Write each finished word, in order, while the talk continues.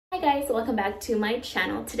guys, welcome back to my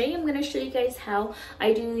channel. Today I'm going to show you guys how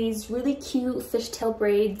I do these really cute fishtail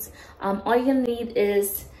braids. All you're going to need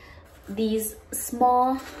is these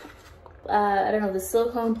small, the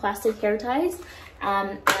silicone plastic hair ties,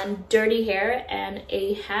 and dirty hair, and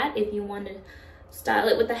a hat if you want to style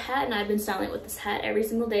it with a hat. And I've been styling it with this hat every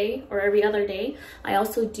single day or every other day. I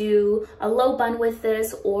also do a low bun with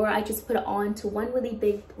this, or I just put it on to one really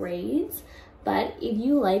big braids. But if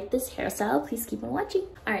you like this hairstyle, please keep on watching.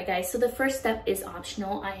 All right guys, so the first step is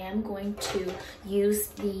optional. I am going to use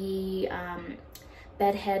the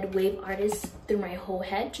bedhead wave artist through my whole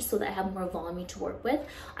head just so that I have more volume to work with.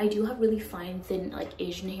 I do have really fine, thin, like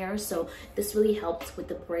Asian hair, so this really helps with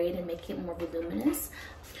the braid and make it more voluminous.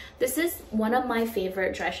 This is one of my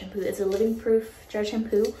favorite dry shampoo. It's a living proof dry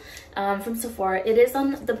shampoo from Sephora. It is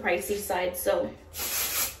on the pricey side, so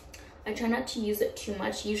I try not to use it too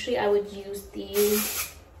much. Usually I would use the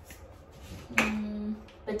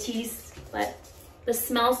Batiste, but this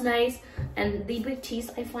smells nice. And the Batiste,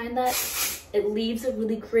 I find that it leaves a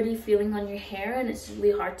really gritty feeling on your hair, and it's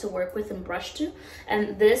really hard to work with and brush to.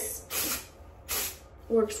 And this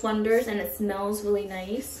works wonders, and it smells really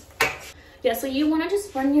nice. Yeah, so you want to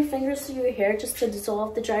just run your fingers through your hair just to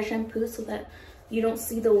dissolve the dry shampoo so that you don't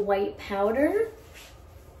see the white powder.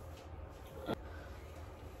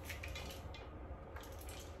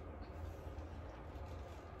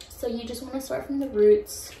 So you just want to start from the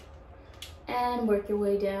roots and work your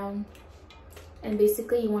way down. And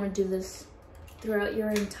basically you want to do this throughout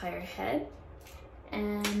your entire head.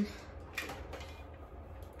 And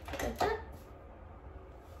like that.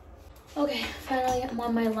 Okay, finally I'm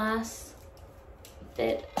on my last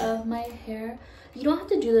bit of my hair. You don't have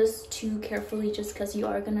to do this too carefully just because you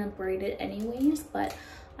are going to braid it anyways. But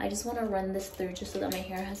I just want to run this through just so that my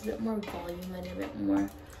hair has a bit more volume and a bit more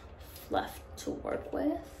fluff to work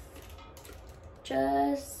with.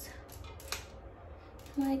 Just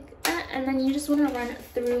like that, and then you just want to run it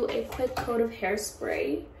through a quick coat of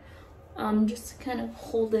hairspray, just to kind of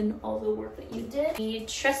hold in all the work that you did. The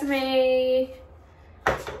Tresemme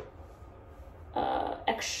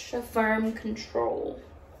extra firm control.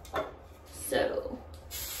 So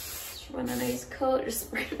just run a nice coat, just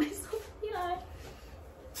spray myself in the eye.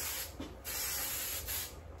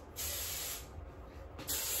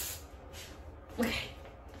 Okay.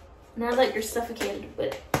 Now that you're suffocated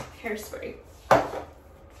with hairspray,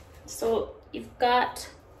 so you've got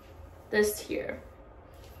this here.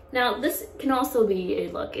 Now this can also be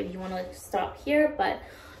a look if you want to stop here, but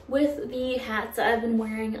with the hats that I've been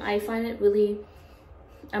wearing, I find it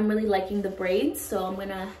I'm really liking the braids, so I'm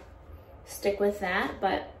gonna stick with that.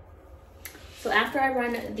 But so after I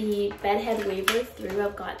run the bedhead waver through,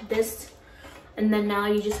 I've got this, and then now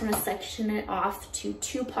you just want to section it off to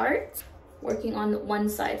two parts. Working on one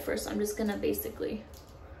side first. I'm just gonna basically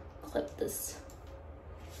clip this.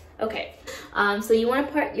 Okay, so you want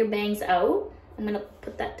to part your bangs out. I'm gonna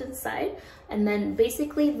put that to the side, and then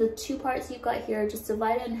basically the two parts you've got here, just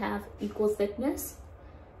divide it in half, equal thickness.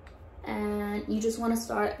 And you just want to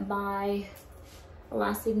start by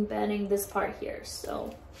elastic banding this part here.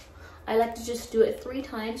 So I like to just do it 3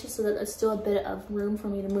 times just so that there's still a bit of room for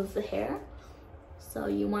me to move the hair. So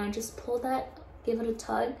you want to just pull that, give it a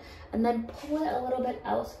tug, and then pull it a little bit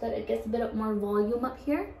out so that it gets a bit more volume up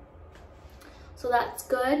here. So that's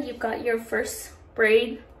good. You've got your first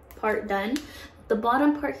braid part done. The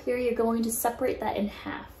bottom part here, you're going to separate that in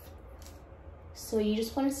half. So you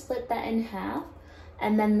just want to split that in half,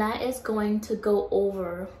 and then that is going to go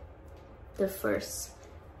over the first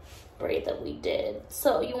braid that we did.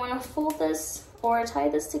 So you want to fold this or tie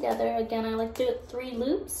this together. Again, I like to do it 3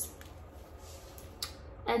 loops.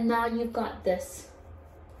 And now you've got this.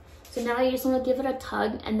 So now you just want to give it a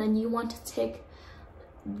tug, and then you want to take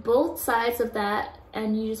both sides of that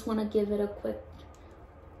and you just want to give it a quick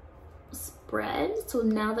spread. So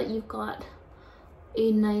now that you've got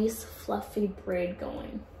a nice fluffy braid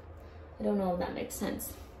going. I don't know if that makes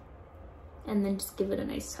sense. And then just give it a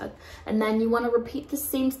nice tug. And then you want to repeat the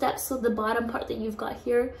same steps. So the bottom part that you've got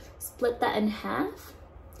here, split that in half.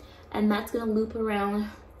 And that's going to loop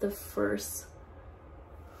around the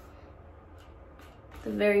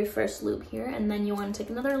very first loop here. And then you want to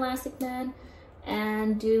take another elastic band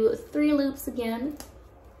and do 3 loops again,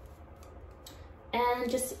 and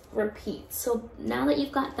just repeat. So now that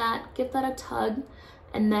you've got that, give that a tug,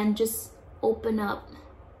 and then just open up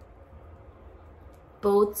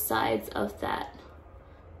both sides of that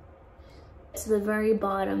to the very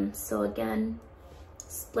bottom. So again,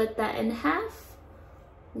 split that in half,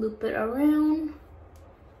 loop it around,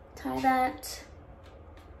 tie that.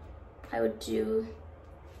 I would do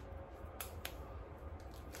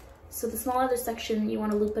So the smaller the section, you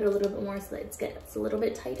want to loop it a little bit more so that it gets a little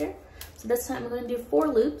bit tighter. So this time I'm going to do 4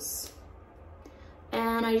 loops.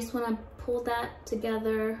 And I just want to pull that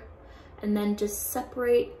together and then just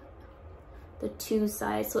separate the 2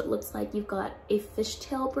 sides so it looks like you've got a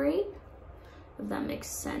fishtail braid, if that makes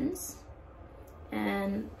sense.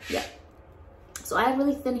 And yeah, so I have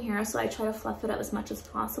really thin hair, so I try to fluff it up as much as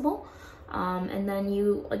possible. And then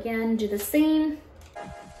you again do the same.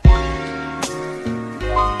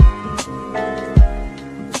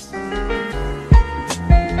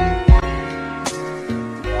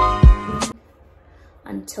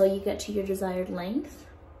 Until you get to your desired length.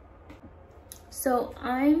 So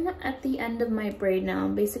I'm at the end of my braid now.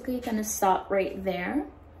 I'm basically gonna stop right there.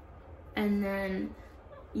 And then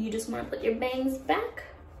you just wanna put your bangs back.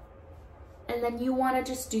 And then you wanna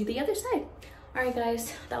just do the other side. All right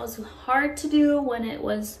guys, that was hard to do when it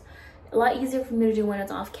was a lot easier for me to do when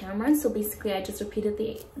it's off camera. So basically I just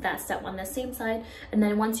repeated that step on the same side. And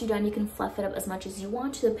then once you're done, you can fluff it up as much as you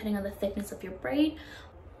want to, depending on the thickness of your braid.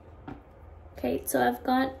 Okay, so I've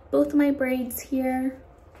got both my braids here.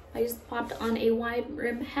 I just popped on a wide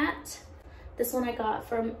rim hat. This one I got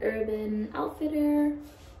from Urban Outfitter.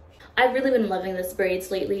 I've really been loving this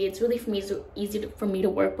braids lately. It's really easy for me to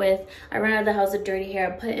work with. I run out of the house with dirty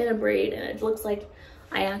hair, put in a braid, and it looks like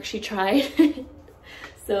I actually tried.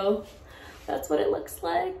 So that's what it looks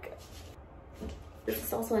like. This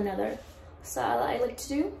is also another style that I like to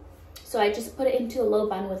do. So I just put it into a low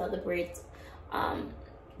bun without the braids.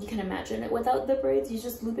 You can imagine it without the braids, you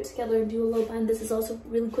just loop it together and do a low bun. This is also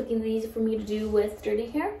really quick and easy for me to do with dirty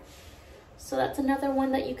hair. So that's another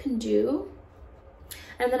one that you can do.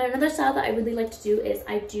 And then another style that I really like to do is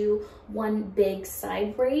I do one big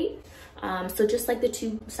side braid. So just like the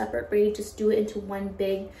 2 separate braids, just do it into one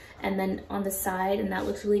big and then on the side, and that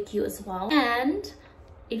looks really cute as well. And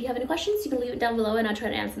if you have any questions, you can leave it down below and I'll try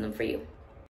to answer them for you.